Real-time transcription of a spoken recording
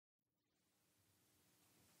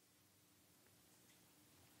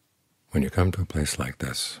When you come to a place like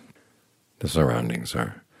this, the surroundings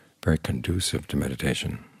are very conducive to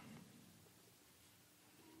meditation.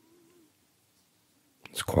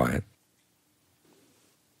 It's quiet.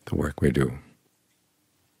 The work we do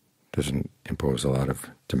doesn't impose a lot of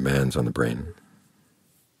demands on the brain.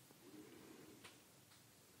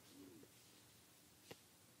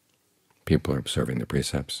 People are observing the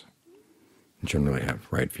precepts and generally have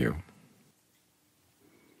right view.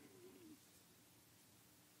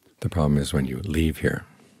 The problem is when you leave here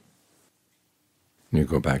and you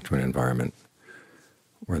go back to an environment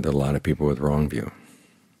where there are a lot of people with wrong view.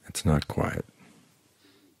 It's not quiet.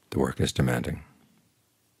 The work is demanding.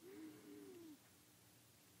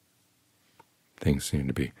 Things seem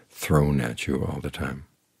to be thrown at you all the time.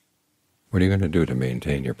 What are you going to do to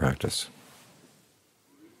maintain your practice?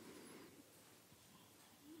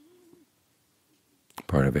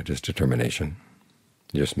 Part of it is determination.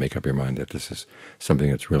 You just make up your mind that this is something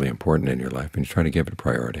that's really important in your life, and you try to give it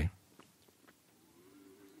priority.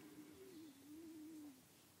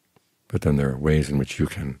 But then there are ways in which you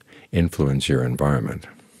can influence your environment,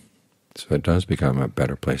 so it does become a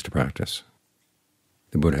better place to practice.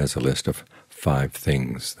 The Buddha has a list of 5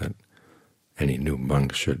 things that any new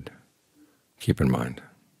monk should keep in mind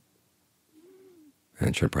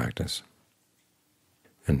and should practice.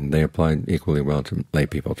 And they apply equally well to lay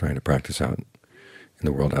people trying to practice out in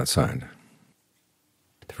the world outside.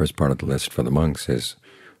 The first part of the list for the monks is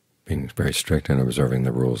being very strict in observing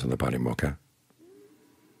the rules of the Patimokkha.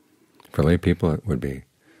 For lay people, it would be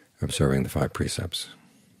observing the 5 precepts.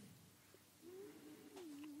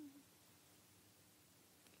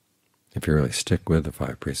 If you really stick with the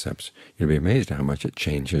 5 precepts, you'd be amazed at how much it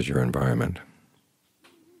changes your environment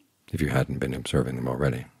if you hadn't been observing them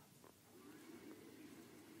already.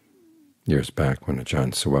 Years back, when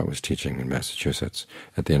Ajahn Suwa was teaching in Massachusetts,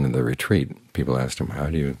 at the end of the retreat, people asked him, "How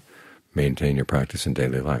do you maintain your practice in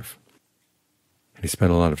daily life?" And he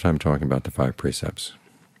spent a lot of time talking about the 5 precepts.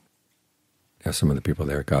 Now, some of the people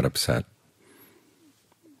there got upset,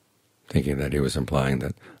 thinking that he was implying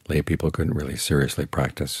that lay people couldn't really seriously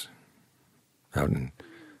practice out in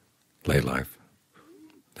lay life,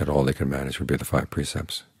 that all they could manage would be the 5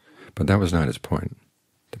 precepts. But that was not his point.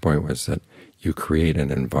 The point was that you create an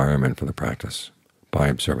environment for the practice by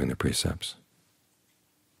observing the precepts.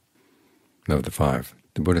 Of the 5,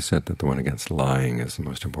 the Buddha said that the one against lying is the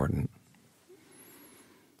most important.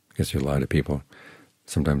 Because you lie to people,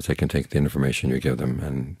 sometimes they can take the information you give them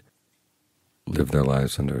and live their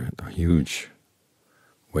lives under a huge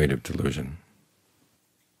weight of delusion.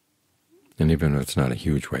 And even if it's not a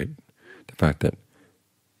huge weight, the fact that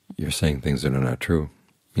you're saying things that are not true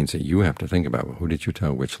means that you have to think about, well, who did you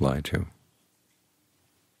tell which lie to?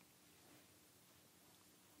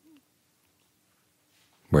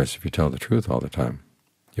 Whereas if you tell the truth all the time,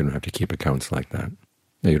 you don't have to keep accounts like that.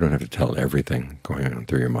 You don't have to tell everything going on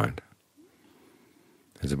through your mind.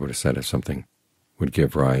 As the Buddha said, if something would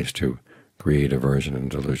give rise to greed, aversion, and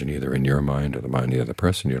delusion either in your mind or the mind of the other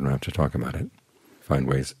person, you don't have to talk about it. Find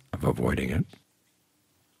ways of avoiding it.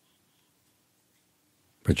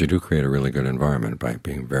 But you do create a really good environment by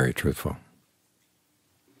being very truthful.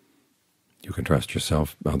 You can trust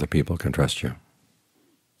yourself, other people can trust you.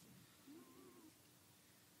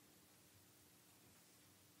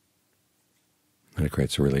 And it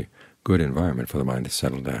creates a really good environment for the mind to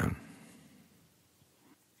settle down.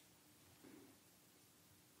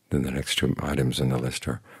 Then the next 2 items in the list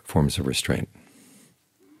are forms of restraint.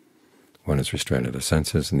 One is restraint of the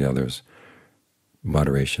senses, and the other is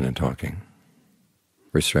moderation in talking.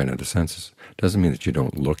 Restraint of the senses doesn't mean that you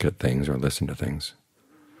don't look at things or listen to things.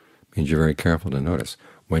 It means you're very careful to notice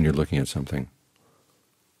when you're looking at something,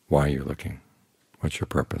 why you're looking, what's your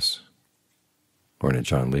purpose. Or in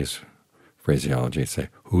John Lee's phraseology, say,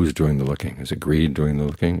 who's doing the looking? Is it greed doing the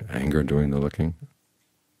looking, anger doing the looking,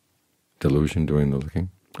 delusion doing the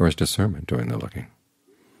looking, or is discernment doing the looking?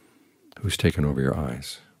 Who's taken over your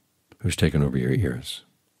eyes? Who's taken over your ears?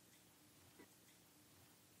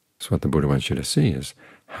 So what the Buddha wants you to see is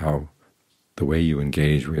how the way you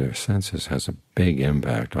engage with your senses has a big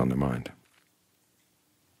impact on the mind.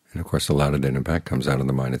 And of course a lot of that impact comes out of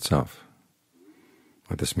the mind itself.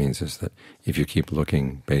 What this means is that if you keep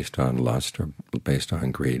looking based on lust or based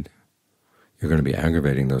on greed, you're going to be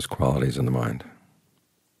aggravating those qualities in the mind.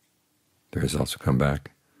 The results will come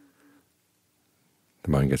back.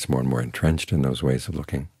 The mind gets more and more entrenched in those ways of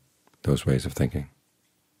looking, those ways of thinking,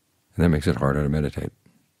 and that makes it harder to meditate.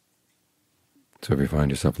 So if you find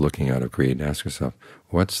yourself looking out of greed, ask yourself,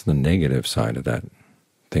 what's the negative side of that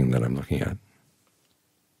thing that I'm looking at?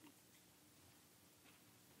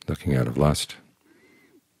 Looking out of lust,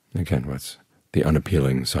 again, what's the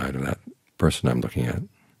unappealing side of that person I'm looking at.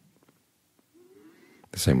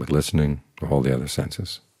 The same with listening, all the other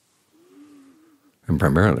senses. And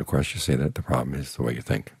primarily, of course, you see that the problem is the way you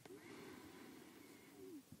think,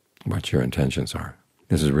 what your intentions are.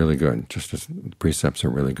 This is really good, just as the precepts are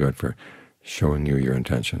really good for showing you your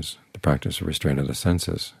intentions. The practice of restraint of the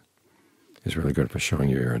senses is really good for showing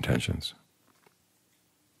you your intentions.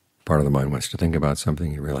 Part of the mind wants to think about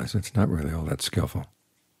something, you realize it's not really all that skillful,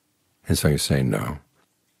 and so you say no.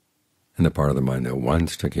 And the part of the mind that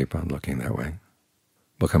wants to keep on looking that way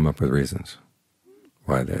will come up with reasons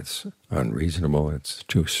why that's unreasonable, it's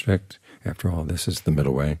too strict. After all, this is the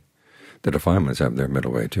middle way. The defilements have their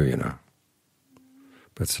middle way too,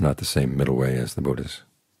 but it's not the same middle way as the Buddhas.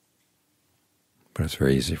 But it's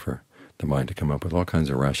very easy for the mind to come up with all kinds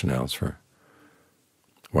of rationales for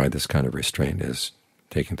why this kind of restraint is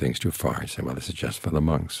taking things too far. You say, well, this is just for the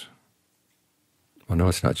monks. Well, no,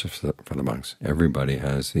 it's not just for the monks. Everybody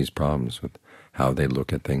has these problems with how they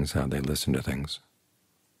look at things, how they listen to things.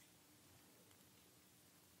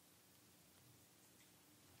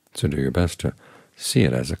 So do your best to see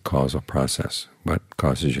it as a causal process. What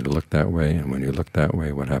causes you to look that way, and when you look that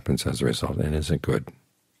way, what happens as a result, and is it good?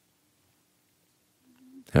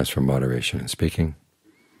 As for moderation in speaking,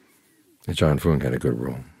 John Fung had a good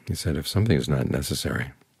rule. He said, if something is not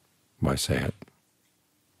necessary, why say it?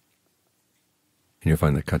 And you'll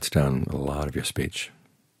find that cuts down a lot of your speech.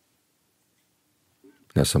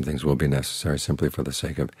 Now, some things will be necessary simply for the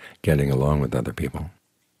sake of getting along with other people.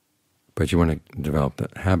 But you want to develop the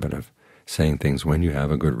habit of saying things when you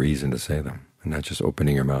have a good reason to say them, and not just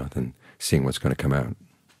opening your mouth and seeing what's going to come out.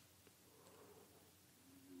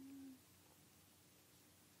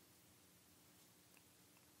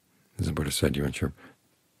 As the Buddha said, you want your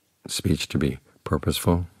speech to be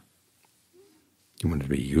purposeful. You want it to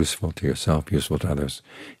be useful to yourself, useful to others.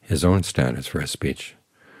 His own standards for his speech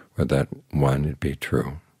were that, 1, it be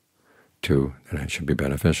true, 2, that it should be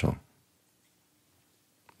beneficial.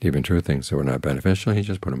 Even true things that were not beneficial, he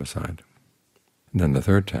just put them aside. And then the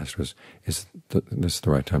third test was, is this the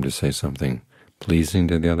right time to say something pleasing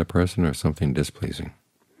to the other person or something displeasing?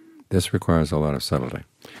 This requires a lot of subtlety,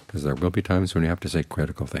 because there will be times when you have to say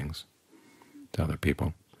critical things to other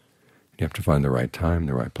people. You have to find the right time,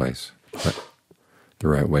 the right place, the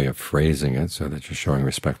right way of phrasing it so that you're showing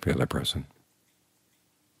respect for the other person.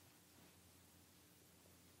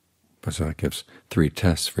 But so that gives 3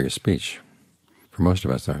 tests for your speech. For most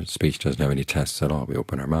of us, our speech doesn't have any tests at all. We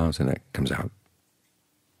open our mouths and it comes out.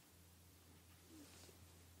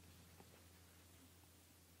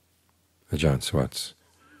 Ajahn Suwat's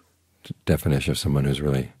definition of someone who's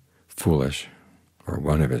really foolish, or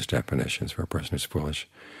one of his definitions for a person who's foolish,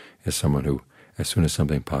 is someone who, as soon as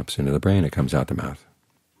something pops into the brain, it comes out the mouth,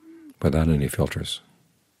 without any filters.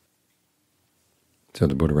 So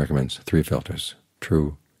the Buddha recommends 3 filters: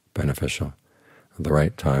 true, beneficial, the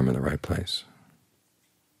right time and the right place.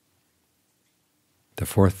 The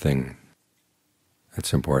 4th thing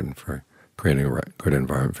that's important for creating a good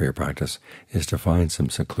environment for your practice is to find some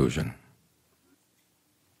seclusion.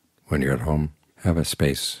 When you're at home, have a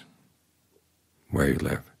space where you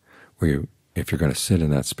live, where if you're going to sit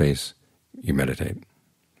in that space, you meditate,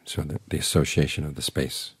 so that the association of the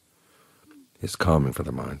space is calming for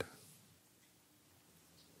the mind.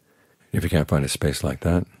 If you can't find a space like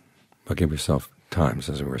that, well, give yourself times,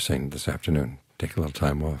 as we were saying this afternoon. Take a little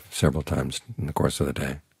time off several times in the course of the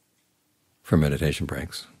day for meditation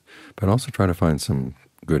breaks, but also try to find some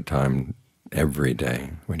good time every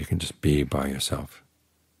day when you can just be by yourself,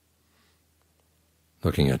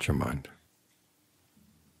 looking at your mind,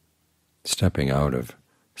 stepping out of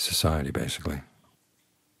society, basically.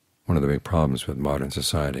 One of the big problems with modern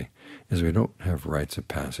society is we don't have rites of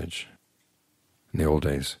passage. In the old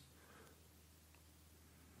days,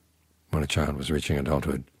 when a child was reaching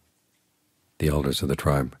adulthood, the elders of the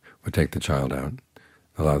tribe would take the child out,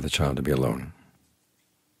 allow the child to be alone,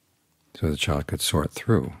 so the child could sort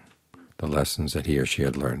through the lessons that he or she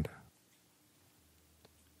had learned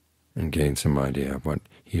and gain some idea of what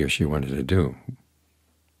he or she wanted to do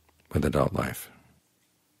with adult life.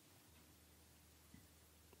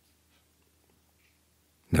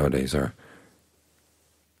 Nowadays, our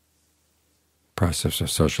process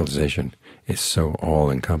of socialization is so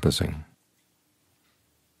all-encompassing.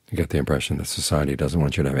 You get the impression that society doesn't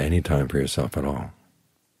want you to have any time for yourself at all,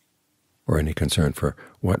 or any concern for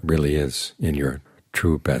what really is in your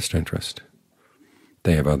true best interest.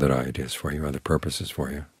 They have other ideas for you, other purposes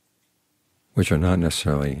for you, which are not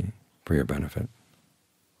necessarily for your benefit.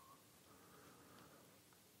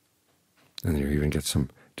 And you even get some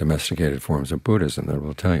domesticated forms of Buddhism that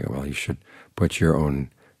will tell you, well, you should put your own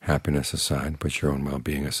happiness aside, put your own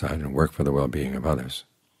well-being aside, and work for the well-being of others.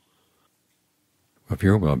 Well, if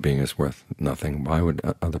your well-being is worth nothing, why would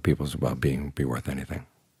other people's well-being be worth anything?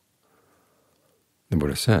 The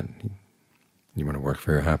Buddha said, you want to work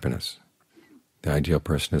for your happiness. The ideal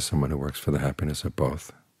person is someone who works for the happiness of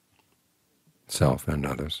both self and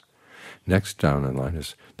others. Next down in line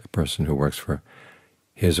is the person who works for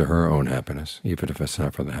his or her own happiness, even if it's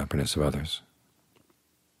not for the happiness of others.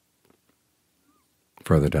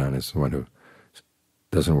 Further down is the one who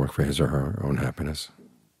doesn't work for his or her own happiness,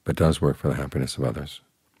 but does work for the happiness of others.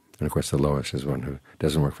 And of course the lowest is one who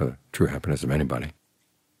doesn't work for the true happiness of anybody.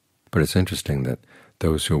 But it's interesting that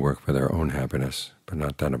those who work for their own happiness, but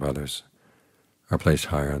not that of others, are placed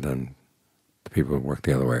higher than the people who work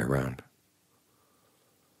the other way around.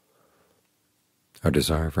 Our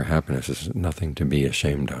desire for happiness is nothing to be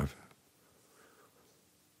ashamed of.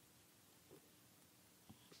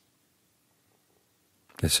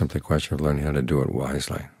 It's simply a question of learning how to do it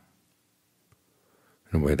wisely,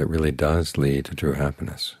 in a way that really does lead to true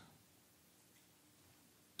happiness.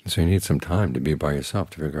 And so you need some time to be by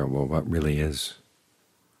yourself to figure out, well, what really is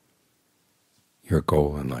your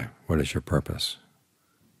goal in life? What is your purpose?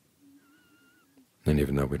 And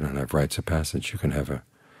even though we don't have rites of passage, you can have a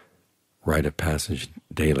rite of passage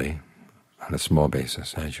daily on a small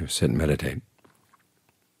basis as you sit and meditate.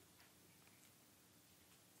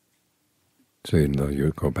 So even though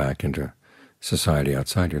you go back into society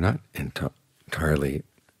outside, you're not entirely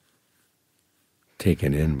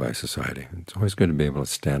taken in by society. It's always good to be able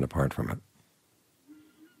to stand apart from it.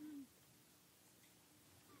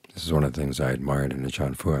 This is one of the things I admired in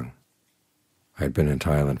Ajahn Fuang. I had been in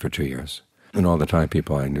Thailand for 2 years, and all the Thai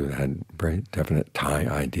people I knew had very definite Thai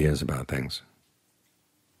ideas about things.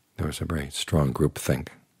 There was a very strong group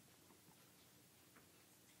think.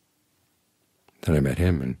 Then I met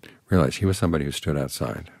him and realized he was somebody who stood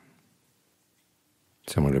outside,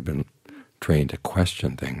 someone who had been trained to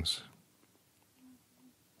question things.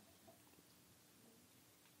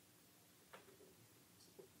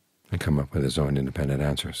 And come up with his own independent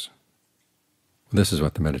answers. Well, this is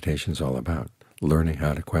what the meditation is all about, learning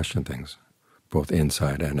how to question things, both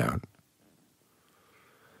inside and out,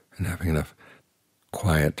 and having enough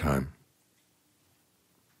quiet time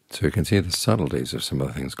so you can see the subtleties of some of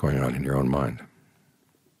the things going on in your own mind.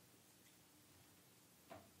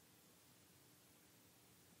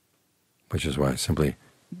 Which is why simply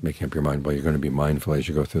making up your mind, well, you're going to be mindful as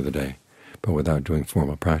you go through the day, but without doing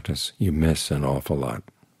formal practice, you miss an awful lot.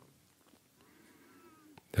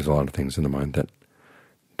 There's a lot of things in the mind that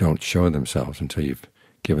don't show themselves until you've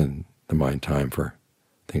given the mind time for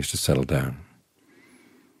things to settle down.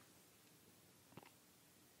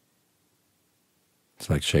 It's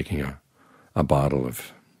like shaking a bottle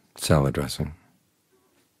of salad dressing.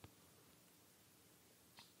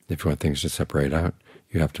 If you want things to separate out,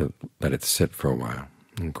 you have to let it sit for a while,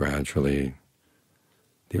 and gradually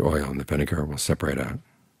the oil and the vinegar will separate out.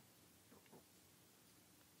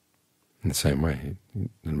 In the same way,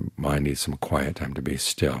 the mind needs some quiet time to be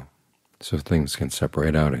still, so things can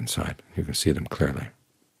separate out inside. You can see them clearly.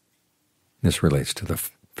 This relates to the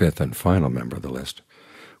fifth and final member of the list,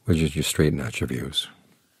 which is you straighten out your views.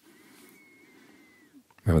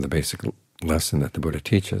 Remember, the basic lesson that the Buddha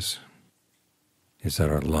teaches is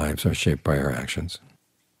that our lives are shaped by our actions,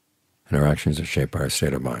 and our actions are shaped by our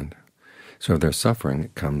state of mind. So if there's suffering,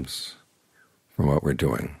 it comes from what we're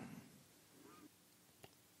doing.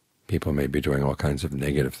 People may be doing all kinds of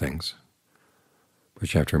negative things,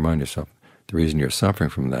 but you have to remind yourself the reason you're suffering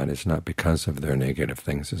from that is not because of their negative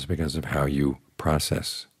things, it's because of how you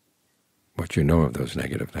process what you know of those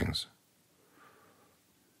negative things.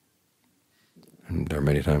 And there are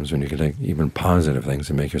many times when you can take even positive things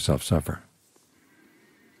and make yourself suffer.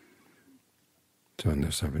 So when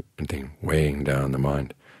there's something weighing down the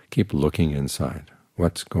mind, keep looking inside.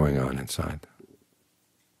 What's going on inside?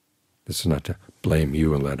 This is not to blame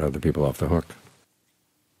you and let other people off the hook.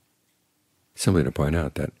 Simply to point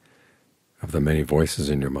out that of the many voices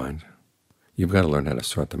in your mind, you've got to learn how to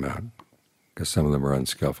sort them out, because some of them are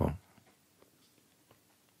unskillful.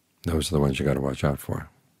 Those are the ones you've got to watch out for.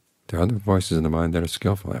 There are other voices in the mind that are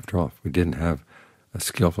skillful. After all, if we didn't have a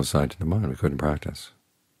skillful side to the mind, we couldn't practice.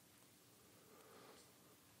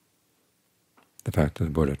 The fact that the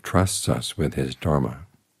Buddha trusts us with his Dharma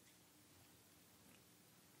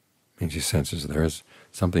means he senses there is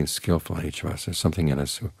something skillful in each of us. There's something in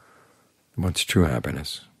us who wants true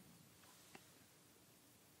happiness.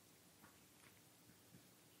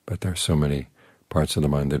 But there are so many parts of the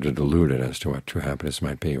mind that are deluded as to what true happiness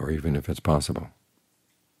might be, or even if it's possible.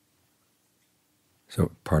 So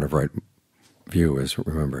part of right view is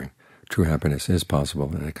remembering, True happiness is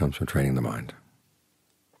possible, and it comes from training the mind.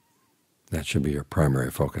 That should be your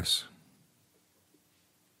primary focus.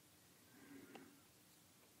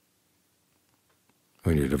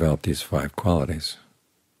 When you develop these 5 qualities,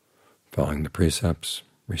 following the precepts,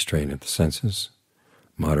 restraint of the senses,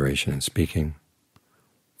 moderation in speaking,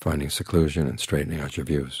 finding seclusion, and straightening out your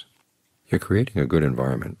views, you're creating a good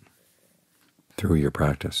environment through your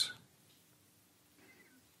practice.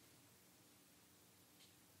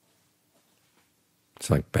 It's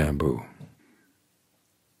like bamboo.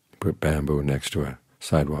 Put bamboo next to a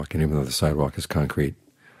sidewalk, and even though the sidewalk is concrete,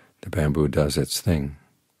 the bamboo does its thing.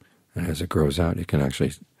 And as it grows out, you can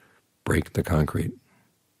actually break the concrete,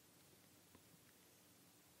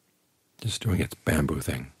 just doing its bamboo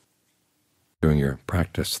thing, doing your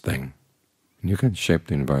practice thing. And you can shape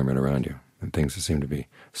the environment around you, and things that seem to be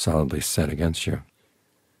solidly set against you.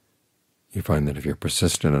 You find that if you're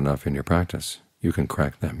persistent enough in your practice, you can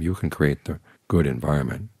crack them. You can create the good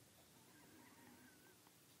environment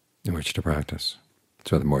in which to practice.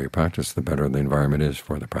 So the more you practice, the better the environment is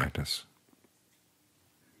for the practice.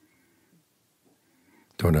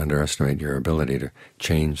 Don't underestimate your ability to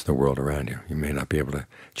change the world around you. You may not be able to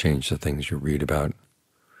change the things you read about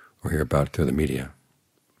or hear about through the media,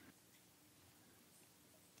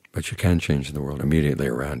 but you can change the world immediately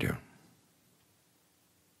around you.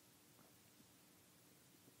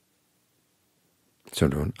 So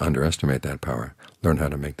don't underestimate that power. Learn how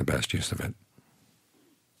to make the best use of it.